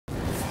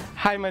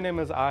Hi, my name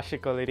is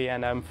Aashik Olerty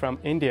and I'm from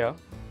India,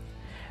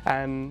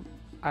 and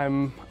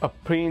I'm a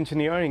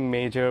pre-engineering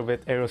major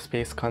with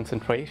aerospace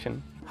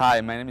concentration. Hi,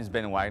 my name is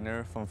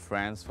Wagner from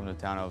France, from the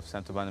town of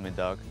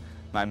Saint-Aubin-de-Médoc.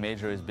 My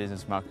major is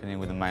business marketing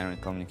with a minor in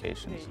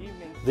communications.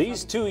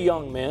 These two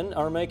young men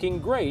are making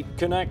great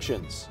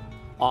connections.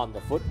 On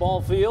the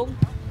football field,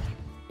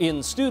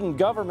 in student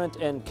government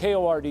and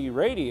KORD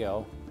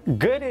radio,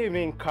 Good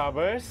evening,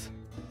 Cobbers.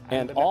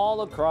 and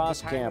all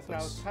across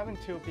campus. It's now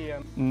 7:02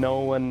 p.m.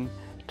 No one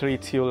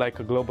treats you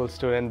like a global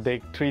student. They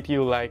treat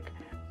you like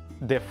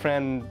their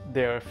friend,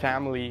 their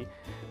family.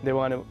 They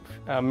want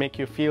to make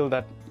you feel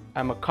that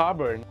I'm a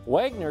Cobber.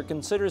 Wagner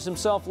considers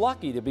himself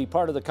lucky to be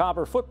part of the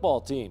Cobber football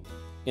team.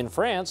 In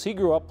France, he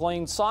grew up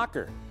playing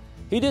soccer.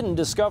 He didn't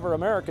discover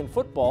American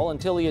football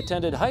until he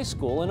attended high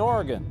school in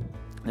Oregon.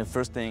 The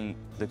first thing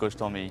the coach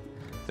told me,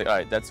 like, all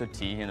right, that's a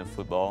T in a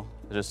football.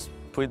 Just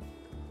put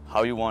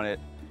how you want it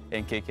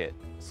and kick it.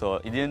 So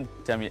he didn't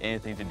tell me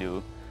anything to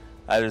do.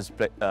 I just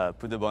put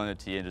the ball in the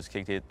tee and just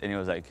kicked it, and he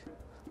was like,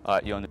 all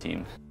right, you're on the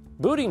team.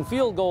 Booting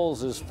field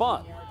goals is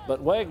fun,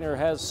 but Wagner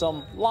has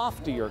some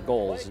loftier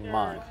goals in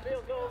mind.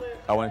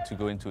 I wanted to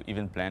go into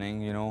event planning,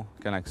 you know,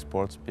 kind of like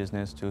sports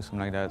business too,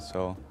 something like that.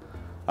 So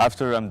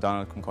after I'm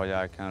done at Concordia,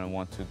 I kind of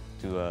want to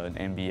do an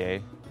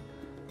MBA,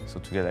 so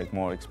to get like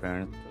more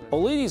experience.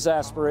 Olerty's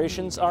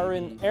aspirations are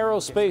in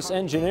aerospace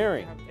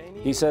engineering.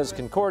 He says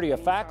Concordia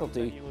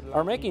faculty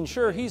are making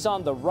sure he's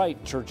on the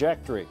right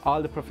trajectory.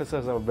 All the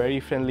professors are very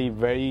friendly,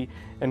 very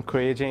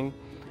encouraging.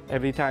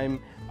 Every time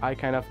I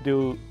kind of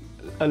do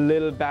a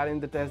little bad in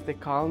the test, they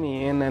call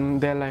me in and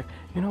they're like,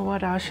 you know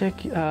what,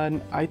 Aashik,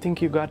 I think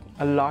you got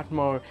a lot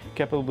more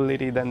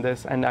capability than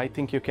this, and I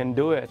think you can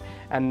do it.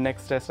 And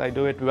next test I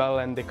do it well,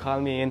 and they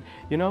call me in,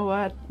 you know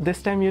what,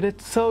 this time you did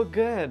so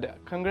good,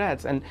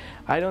 congrats. And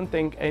I don't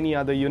think any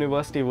other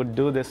university would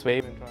do this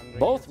way.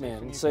 Both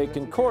men say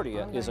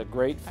Concordia is a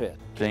great fit.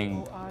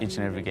 Playing each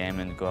and every game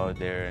and go out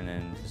there and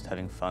then just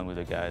having fun with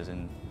the guys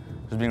and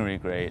just being really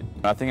great.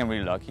 I think I'm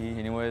really lucky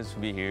anyways to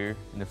be here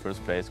in the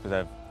first place, because I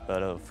have a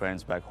lot of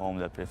friends back home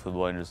that play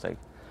football and just like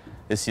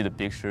they see the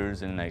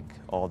pictures and like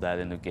all that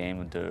in the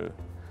game and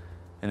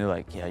they're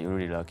like, yeah, you're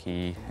really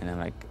lucky. And I'm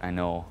like, I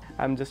know.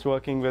 I'm just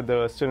working with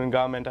the student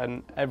government,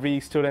 and every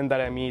student that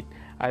I meet,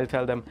 I'll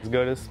tell them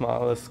go to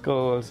smaller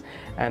schools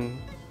and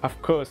of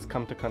course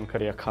come to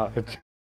Concordia College.